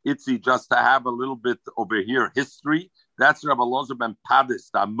 It's just to have a little bit over here history. That's Rabbi Lezer ben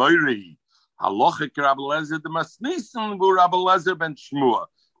Padis, the Amori. Halachic Rabbi Lezer the Masnisin vu Rabbi Lezer ben Shmua.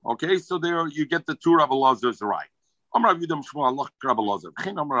 Okay, so there you get the two Rabbi Lezers right. Rav Yehuda Mishmuel halachic Rabbi Lezer.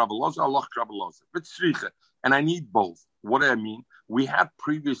 V'chein Rabbi Lezer halachic Rabbi Lezer. V'tzricha, and I need both. What do I mean? We had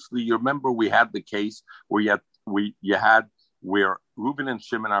previously. You remember we had the case where you had where Reuben and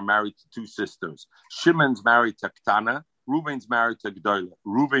Shimon are married to two sisters. Shimon's married to Ketana. Reuben's married to Gdoila.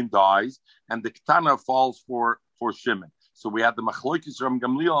 Reuben dies, and the Ketana falls for Shimon. So we had the Machlokes from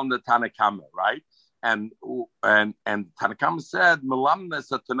Gamliel and the Tanakama, right? And Tanakama said,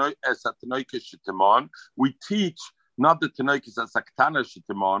 we teach not the Tanoikis as Saktana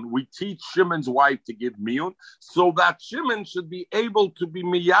Shitimon, we teach Shimon's wife to give miyun, so that Shimon should be able to be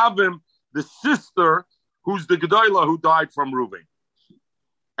miyavim, the sister who's the Gedolah who died from Reuven.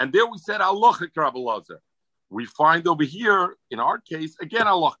 And there we said, Halachic Rabbi Lezer. We find over here, in our case, again,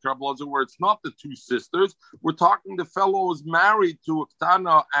 Halachic Rabbi Lezer, where it's not the two sisters. We're talking the fellow was married to a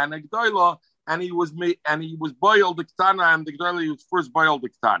Ktana and a Gedolah, and he was boiled the Ktana, and the Gedolah, he was first boiled the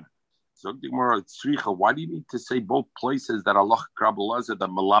Ktana. So, why do you need to say both places that Allah Rabbi Lezer, that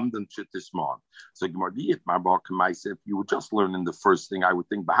Malamdan Chitisman? So, if you were just learning the first thing, I would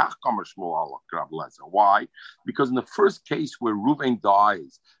think, why? Because in the first case where Reuven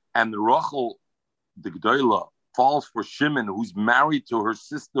dies and the Rachel, the Gdolah, falls for Shimon, who's married to her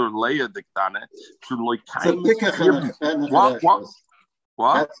sister Leah, the Ktana, what?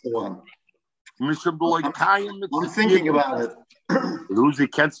 That's the one. I'm thinking about it. Lucy,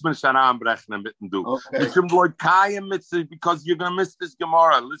 kannst mich anbrechen mitten du. Mishum loy kayem mitzvah, because you're going to miss this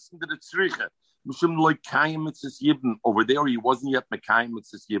Gemara. Listen to the tzricha. Mishum loy kayem mitzvah yibn. Over there, he wasn't yet mekayem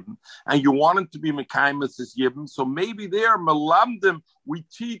mitzvah yibn, and you want him to be mekayem mitzvah yibn. So maybe there, melamdim, we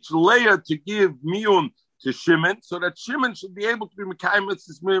teach Leah to give miyun to Shimon, so that Shimon should be able to be mekayem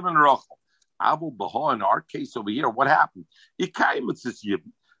mitzvah yibn Rachel. Abu Baha, in our case over here, what happened? Ikayem mitzvah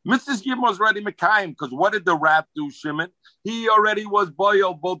yibn. Mrs. Yibam was already Mekayim, because what did the rat do, Shimon? He already was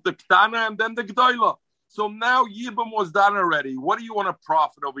boiled, both the Ktana and then the Gdoila. So now Yibam was done already. What do you want to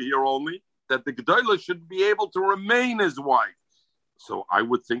profit over here only? That the Gdoila should be able to remain his wife. So I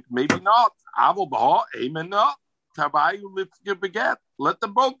would think maybe not. Amen not. Let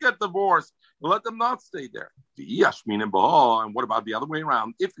them both get divorced. Let them not stay there. And what about the other way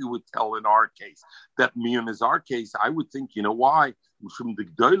around? If you would tell in our case that Miyun is our case, I would think, you know why?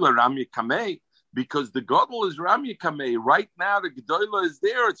 Because the Gadol is Rami Kamei. Right now, the Gedolah is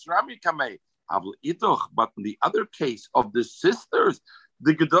there. It's Rami Kamei. But in the other case of the sisters,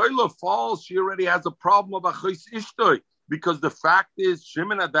 the Gedolah falls. She already has a problem of Achis Ishtoi. Because the fact is,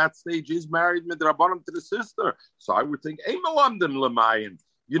 Shimon at that stage is married midrabanan to the sister. So I would think, you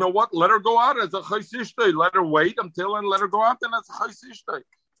know what? Let her go out as a Achis Ishtoi. Let her wait until and let her go out then as a Achis Ishtoi.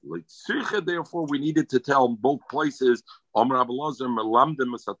 Therefore, we needed to tell both places. Where,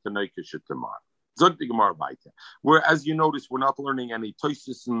 as you notice, we're not learning any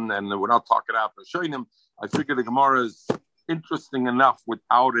toisis and we're not talking out the Shoinim. I figure the Gemara is interesting enough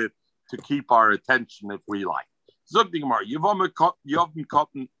without it to keep our attention if we like. Zog the Gemara, Yavim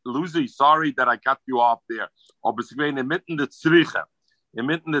Cotton, Lucy, sorry that I cut you off there. Obviously, mitten the Tzricha.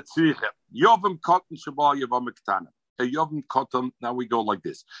 Yavim Cotton Shabal Yavam Ktana. A Yavam Cotton, now we go like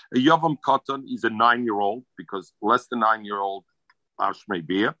this. A Yavam Cotton is a 9-year-old, because less than 9-year-old Ash may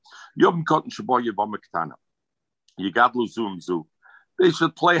be. Yavam Cotton Shabal Yavam Ktana. Yigadlu Zum Zu. They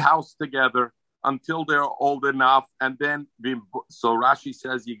should play house together until they're old enough, and then, so Rashi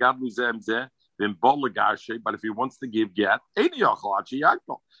says, Yigadlu Zemzeh. But if he wants to give get,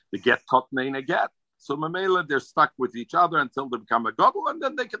 the get cotton ain't a get. So Mamela, they're stuck with each other until they become a gadol, and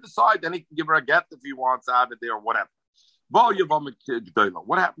then they can decide. Then he can give her a get if he wants out of there or whatever. What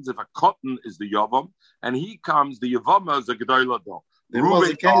happens if a cotton is the yavam and he comes, the yavama is a gedolah though? There was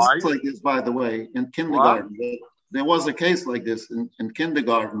a case like this, by the way, in kindergarten. There was a case like this in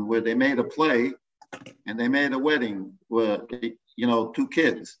kindergarten where they made a play and they made a wedding where, 2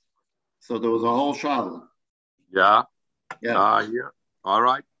 kids. So there was a whole shadow. Yeah. All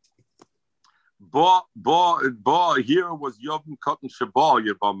right. Bo, here was Yovim Cotton Shabal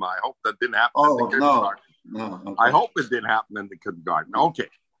Yavama. I hope that didn't happen in the kindergarten. No. Okay. I hope it didn't happen in the kindergarten. Okay.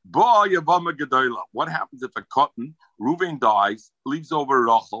 Bo Yavama Gedola. What happens if a cotton, Reuven dies, leaves over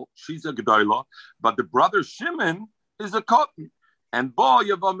Rachel, she's a Gedola, but the brother Shimon is a cotton. And Bo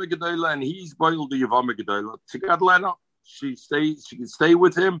Yavama Gedola, and he's boiled the Yavama Gedola. Tigadlena. She can stay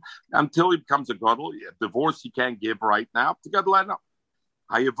with him until he becomes a gadol. Divorce he can't give right now. Tigadlena.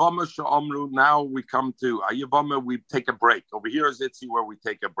 Hayavama Sha'amru, now we come to Hayavama, we take a break. Over here is Itzi where we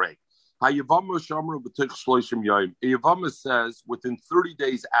take a break. Hayavama Sha'amru b'tich shloshim yoyim. Hayavama says, within 30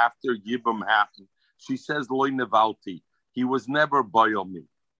 days after Yibam happened, she says, Loi nevalti, he was never boil me.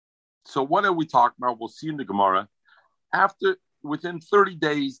 So what are we talking about? We'll see in the Gemara. Within 30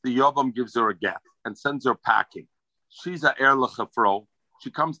 days, the Yavam gives her a get and sends her packing. She's a erlechafro. She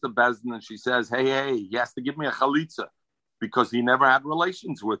comes to Bezdin and she says, hey, he has to give me a chalitza, because he never had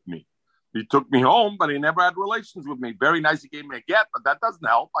relations with me. He took me home, but he never had relations with me. Very nice, he gave me a get, but that doesn't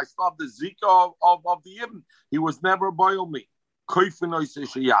help. I still have the zika of the Ibn. He was never boil me. The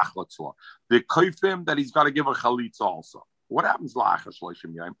koifim that he's got to give a chalitza also. What happens?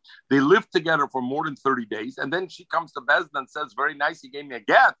 They live together for more than 30 days, and then she comes to Bezdin and says, very nice, he gave me a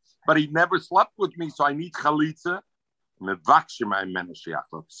get, but he never slept with me, so I need chalitza.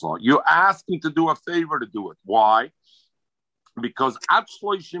 You ask him to do a favor to do it. Why? Because at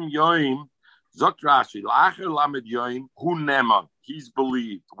Shloshim Yoim, Zok Rashi, Lacher Lamed Yoim, Hu Neman, he's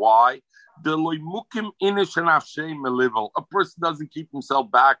believed. Why? The Loimukim Inish and Afshem Melivel. A person doesn't keep himself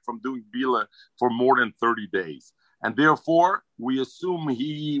back from doing Bila for more than 30 days. And therefore, we assume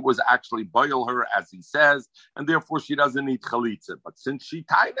he was actually boil her, as he says, and therefore she doesn't need chalitza. But since she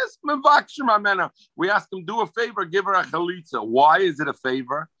tied us, we ask him, do a favor, give her a chalitza. Why is it a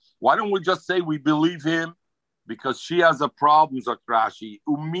favor? Why don't we just say we believe him? Because she has a problem, Zakrashi.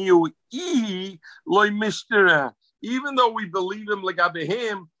 Even though we believe him,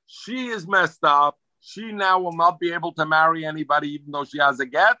 him, she is messed up. She now will not be able to marry anybody, even though she has a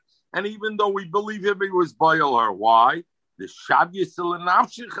get. And even though we believe him, he was boil her. Why? The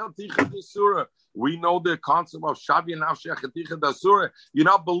we know the concept of Shavya Nafsheh Chaticha Dasura. You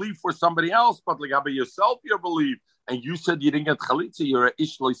not believe for somebody else, but yourself you believe. And you said you didn't get chalitza. You're a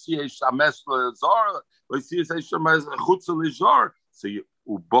ish loisiye shamesh lezar, loisiye shamesh chutz lezar. So you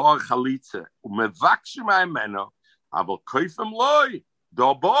ubar chalitza umevakshim ha'imeno aval koifim loy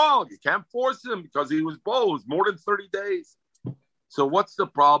do ball. You can't force him because he was bold. It was more than 30 days. So what's the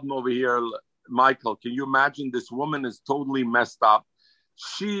problem over here, Michael? Can you imagine this woman is totally messed up?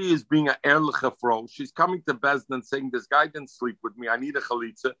 She is being an erlechafro. She's coming to Bezdin saying, this guy didn't sleep with me. I need a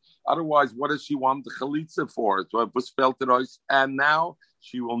chalitza. Otherwise, what does she want the chalitza for? So it was felt. And now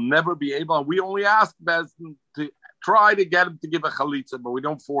she will never be able. And we only ask Bezdin to try to get him to give a chalitza, but we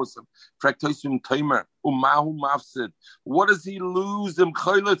don't force him. What does he lose?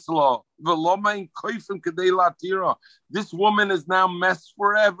 This woman is now messed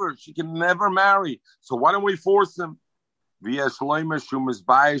forever. She can never marry. So why don't we force him? He doesn't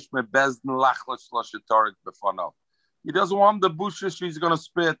want the bushes she's going to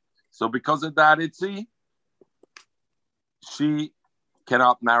spit. So because of that, she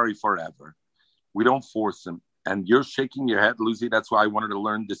cannot marry forever. We don't force him. And you're shaking your head, Lucy. That's why I wanted to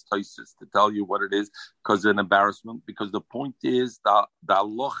learn this thesis to tell you what it is, because of an embarrassment. Because the point is, the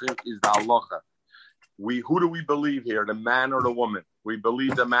halacha is the halacha. Who do we believe here, the man or the woman? We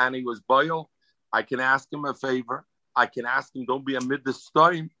believe the man, he was boil. I can ask him a favor. I can ask him, don't be a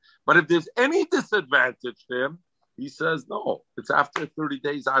mid-time. But if there's any disadvantage to him, he says, no, it's after 30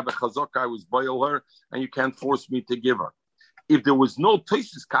 days, I have a chazak, I was boil her, and you can't force me to give her. If there was no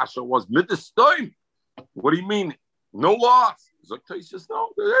tesis kasha, was mid-time. What do you mean? No loss. Tesis, no,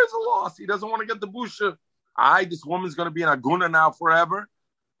 there is a loss. He doesn't want to get the busha. This woman's going to be in Aguna now forever.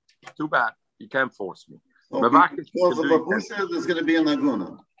 Too bad. You can't force me. Because of a busha, there's going to be an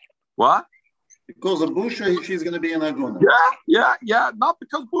Aguna. What? Because of busha, she's going to be in Aguna. Yeah. Not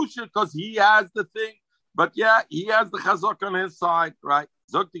because busha, because he has the thing. But yeah, he has the chazak on his side, right?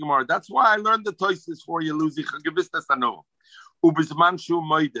 Zok Gemara. That's why I learned the toises for you, Lucy.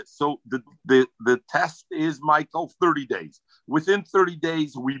 So the test is, Michael, 30 days. Within 30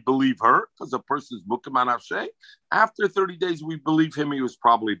 days, we believe her, because the person is Mukaman Avshay. After 30 days, we believe him, he was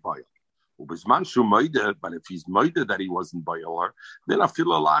probably Bayal. But if he's moida that he wasn't Bayal her, then he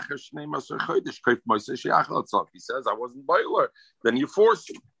says, I wasn't Bayal her, then you force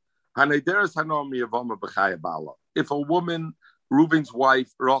him. If a woman, Reuven's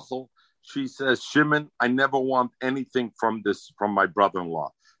wife, Rachel, she says, Shimon, I never want anything from my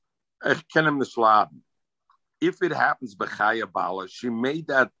brother-in-law. if it happens b'chaya bala, she made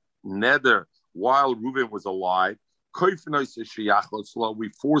that neder while Reuven was alive. We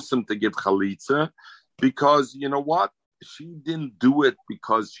force him to give chalitza because you know what? She didn't do it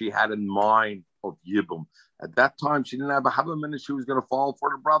because she had in mind of Yibum. At that time, she didn't have a minute. She was going to fall for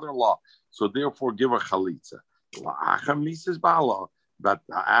the brother-in-law. So therefore, give her chalitza. But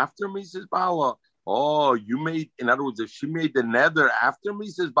after Mrs. Bala, you made, in other words, if she made the neder after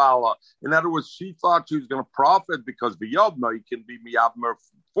Mrs. Bala, in other words, she thought she was going to profit because V'yodma, you can be miyabmer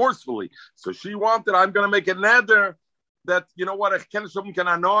forcefully. So she wanted, I'm going to make a neder that, you know what,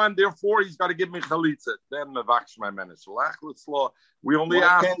 and therefore he's got to give me chalitza. Then mevaksh my menace. We only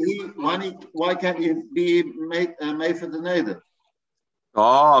ask. Why can't you be made for the neder?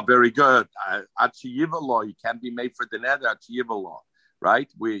 Oh, very good. At Shiva law, you can't be made for the neder at Shiva law, right?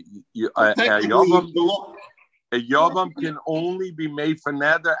 A Yavam can only be made for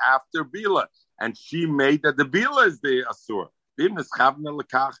neder after Bila, and she made that the Bila is the Asur.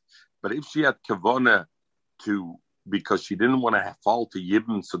 But if she had kavona to, because she didn't want to fall to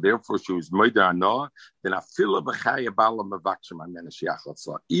Yibam, so therefore she was Moida Anoah, then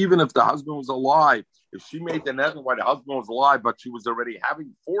even if the husband was alive, if she made the neder while the husband was alive, but she was already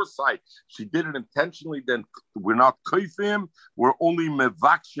having foresight, she did it intentionally, then we're not kaifim, we're only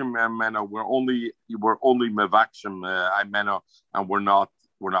mevakshim amena, we're only mevakshim amena, and we're not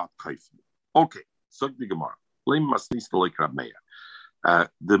kaifim. Okay, so the Gemara.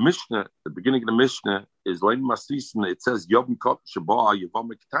 The Mishnah, the beginning of the Mishnah is Lein Masisen. It says Yom Kot Shaba Yavam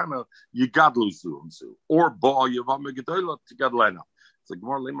Ketana Yigadlu Zuumzu or Ba Yavam Gedola Tigadlena. It's like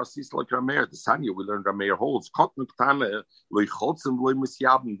more Lein Masisen like Rameir. The Sanya we learned Rameir holds Kot Ketana Leichotzim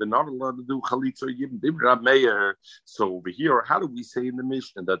Leimusyabim. They're not allowed to do Chalitza Yibim Rameir. So over here, how do we say in the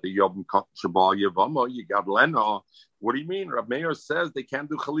Mishnah that the Yom Kot Shaba Yavam Yigadlena? What do you mean? Rav Meir says they can't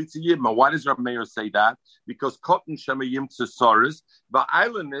do chalitza yibma. Why does Rav Meir say that? Because cotton shemayim tzesaris, but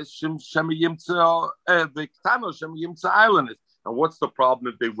islanders shemayim v'ktano shemayim islanders. And what's the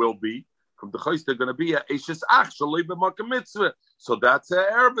problem if they will be? From the chayis they're going to be a eishes ach shalei b'makam mitzvah. So that's a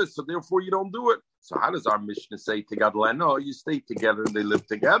ervis. So therefore you don't do it. So how does our Mishnah say together? No, you stay together and they live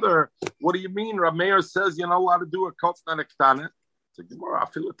together. What do you mean? Rav Meir says you're not allowed to do a cotton and a ktana. So Gemara, I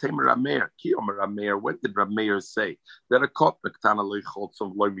feel a tamer Rameir. Kiyomer Rameir. When did Rameir say that a kot mektana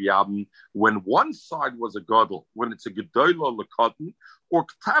leichotzom loyviyabim when one side was a gadol, when it's a gedola lekotten, or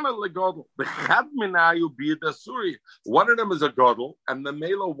ktana legadol? The chad minayu biyadasuri. One of them is a gadol, and the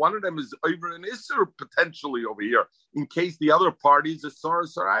mela. One of them is over an isser potentially over here, in case the other party is a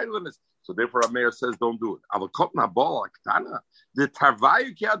saras or islandist. So therefore, Rameir says, don't do it. Avakot nabal ktana. The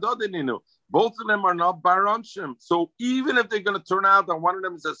tarvayu ki adodininu. Both of them are not baranshim. So even if they're going to turn out that one of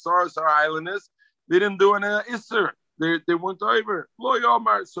them is a Saras or Islandist, they didn't do an Isser. They went over. Lo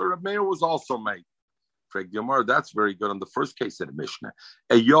Yomar. So Rameir was also made. Freg Yomar, that's very good on the first case of the Mishnah.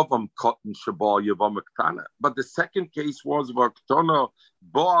 A Yovam Cotton Shabal Yovam Ktana. But the second case was Vaktana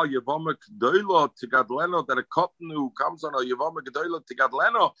Ba Yovam Gdoilo Tigadleno, that a cotton who comes on a Yovam Gdoilo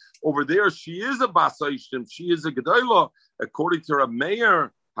Tigadleno. Over there, she is a Basaishim. She is a Gdoilo. According to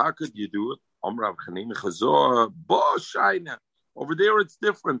Rameir, how could you do it? Over there, it's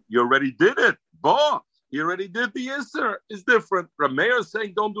different. You already did it. You already did the Isser. It's different. Rameir is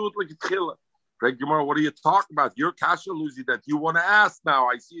saying, don't do it like a Tchila. Greg Gemara, what are you talking about? Your Kasha, Lucy, that you want to ask now.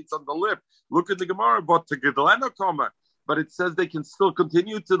 I see it's on the lip. Look at the Gemara, but to Gedlena Koma. But it says they can still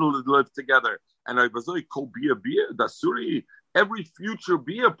continue to live together. And I was like, Kol Bia Bia, Dasuri. Every future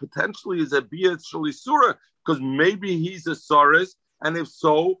Bia potentially is a Bia Shalisura, because maybe he's a Saris. And if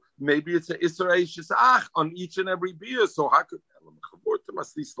so, maybe it's an Israel Ach on each and every beer. So how could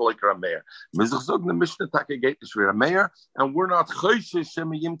like Rameir? The Mishnah Takagate is Rameir, and we're not Choshe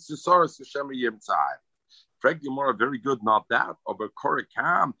Shemayim Tzesaras Shemayim Tzai. Frank Yomara, very good, not that. Of a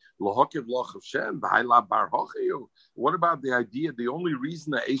Korikam, Lahokiv Lochav Shem, V'Haila Bar Hochayu. What about the idea? The only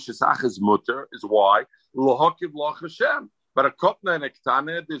reason that Eishes Ach is mutter is why? Lahokiv Lochav Shem. But a Kotna and a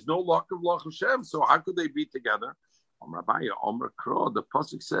Ktane, there's no Lochav Lochav Shem. So how could they be together? The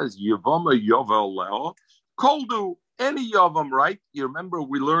pasuk says Yavama Yovel Leo Koldu any Yavam, right? You remember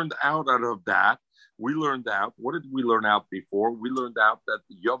we learned out of that. We learned out. What did we learn out before? We learned out that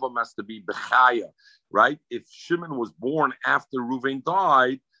the Yavam has to be Bechaya, right? If Shimon was born after Reuven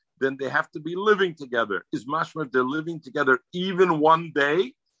died, then they have to be living together. Is mashma if they're living together even one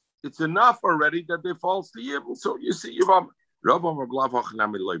day? It's enough already that they fall to Yibam. So you see Yavam.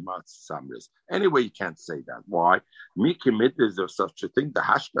 Anyway, you can't say that. Why? Is there such a thing? The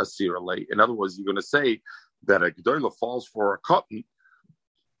hashka sirale. In other words, you're going to say that a gedola falls for a cotton,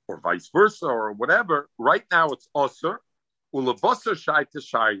 or vice versa, or whatever. Right now, it's osir, Ulabasa shai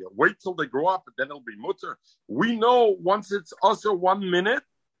teshaya. Wait till they grow up, and then it'll be mutter. We know once it's also 1 minute,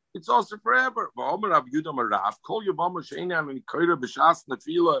 it's also forever. If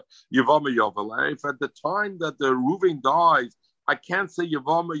at the time that the Reuven dies, I can't say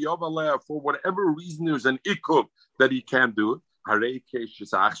Yavama Yavaleh for whatever reason there's an ikub that he can't do it. And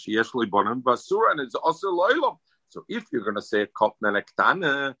it's also loylam. So if you're going to say a kotna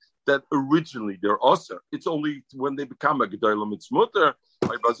nektana, that originally they're also, it's only when they become a gedolim it's mutter.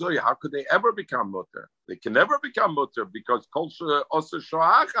 How could they ever become mutter? They can never become mutter because culture also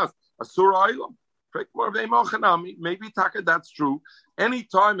shoachas asura ilam. Maybe taka that's true.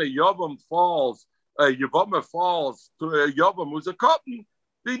 Anytime a yavam falls, a yavama falls to a yavam who's a cotton,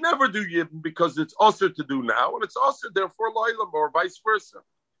 they never do yibam because it's also to do now, and it's also therefore loylam or vice versa.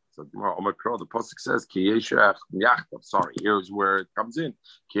 So the pasuk says, sorry, here's where it comes in.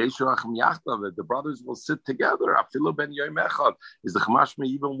 The brothers will sit together. Is the Chamashma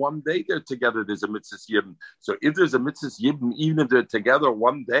even 1 day they're together? There's a mitzvah yibam. So if there's a mitzvah yibam, even if they're together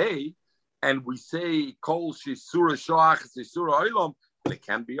 1 day, and we say kol shisura shoach shisura olam, they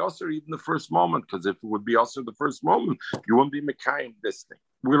can be also even the first moment, because if it would be also the first moment, you wouldn't be mekayim this thing.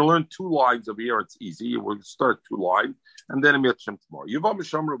 We're going to learn 2 lines over here. It's easy. We'll start 2 lines, and then Amir Shem tomorrow.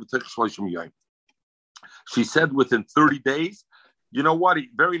 She said within 30 days, you know what?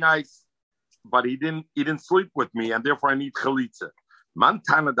 Very nice, but he didn't sleep with me, and therefore I need chalitza.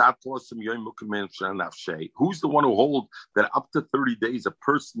 Who's the one who holds that up to 30 days a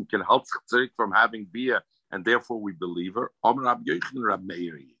person can help from having beer, and therefore we believe her?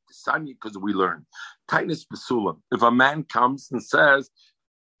 Because we learn. If a man comes and says,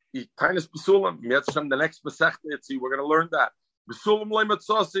 the next Masechta, we're going to learn that.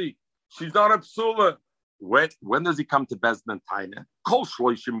 She's not a psula. When does he come to Bezdin and Taina? Kol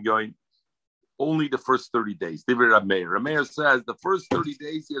shloishim yoim. Only the first 30 days. Rameir says the first 30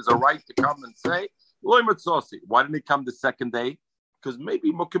 days he has a right to come and say, Why didn't he come the second day? Because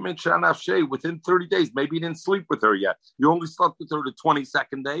maybe Mukamin Shanafshe within 30 days, maybe he didn't sleep with her yet. He only slept with her the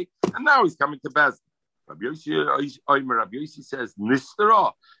 22nd day, and now he's coming to Bezdin. Rabbi Yossi says,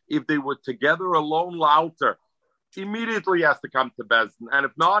 Nistara, if they were together alone, Lauter, immediately he has to come to Bezdin. And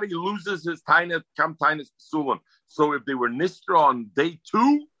if not, he loses his Tainas Psulim. So if they were Nistra on day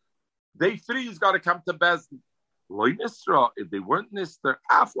 2, day 3, he's got to come to Bezdin. Loy Nistra, if they weren't Nistra,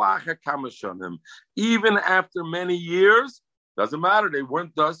 Aflacha Kamashanim, even after many years, doesn't matter, they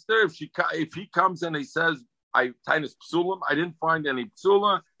weren't Duster. If he comes and he says, I Tainas Psulim, I didn't find any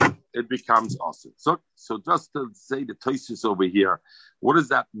Psula, it becomes awesome. So just to say the Tosis over here, what does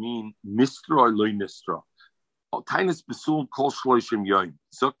that mean? Nistra or loy Nistra? Tainas Psulim kol shloishim yoim.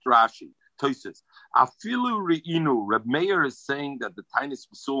 Zok Rashi, Tosis. Afilu re'inu. Reb Meir is saying that the Tainas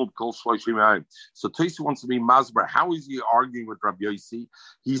Psulim kol shloishim yoim. So Tosis wants to be masber. How is he arguing with Rabbi Yossi?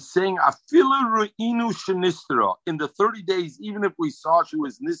 He's saying Afilu re'inu shenistra. In the 30 days, even if we saw she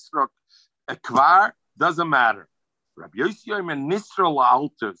was nistra a kvar, doesn't matter. Rabbi Yossi Yoim Nisra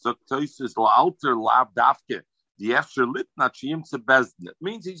la'alter, Zoktosis la'alter lav dafke, the efsher litnat shiyim to Bezdin. It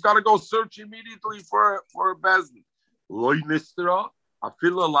means he's got to go search immediately for a Bezdin. Loy Nisra,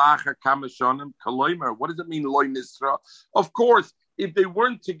 afila lacha kamashonim kaloimer. What does it mean, Loy Nisra? Of course, if they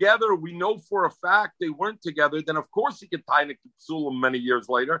weren't together, we know for a fact they weren't together, then of course he could tie Psulim many years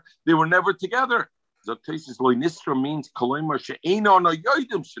later. They were never together. Zoktosis Loy Nisra means kaloimer she'eino no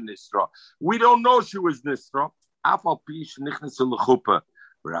yoidim she'nisra. We don't know she was Nisra. Rameir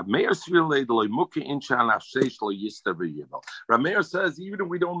says, even if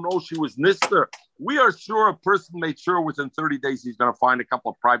we don't know she was Nister, we are sure a person made sure within 30 days he's going to find a couple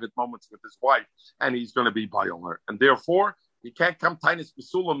of private moments with his wife and he's going to be by her. And therefore, he can't come Tainis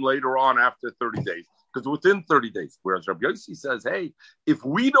Basulam later on after 30 days, because within 30 days. Whereas Rabbi Yossi says, hey, if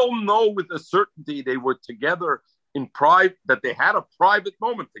we don't know with a certainty they were together in private, that they had a private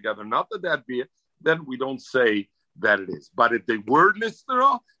moment together, not that that'd be it, then we don't say that it is. But if they were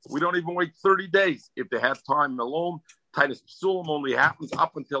Nistera, we don't even wait 30 days. If they have time alone, Titus Psulim only happens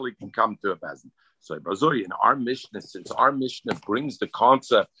up until he can come to a Bezdin. So, in our Mishnah, since our Mishnah brings the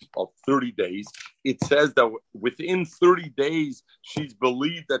concept of 30 days, it says that within 30 days, she's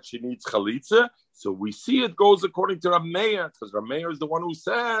believed that she needs Chalitza. So we see it goes according to Rameir, because Rameir is the one who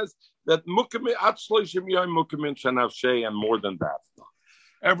says that and more than that.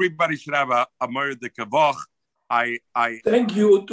 Everybody should have a Moed de Kavach. Thank you.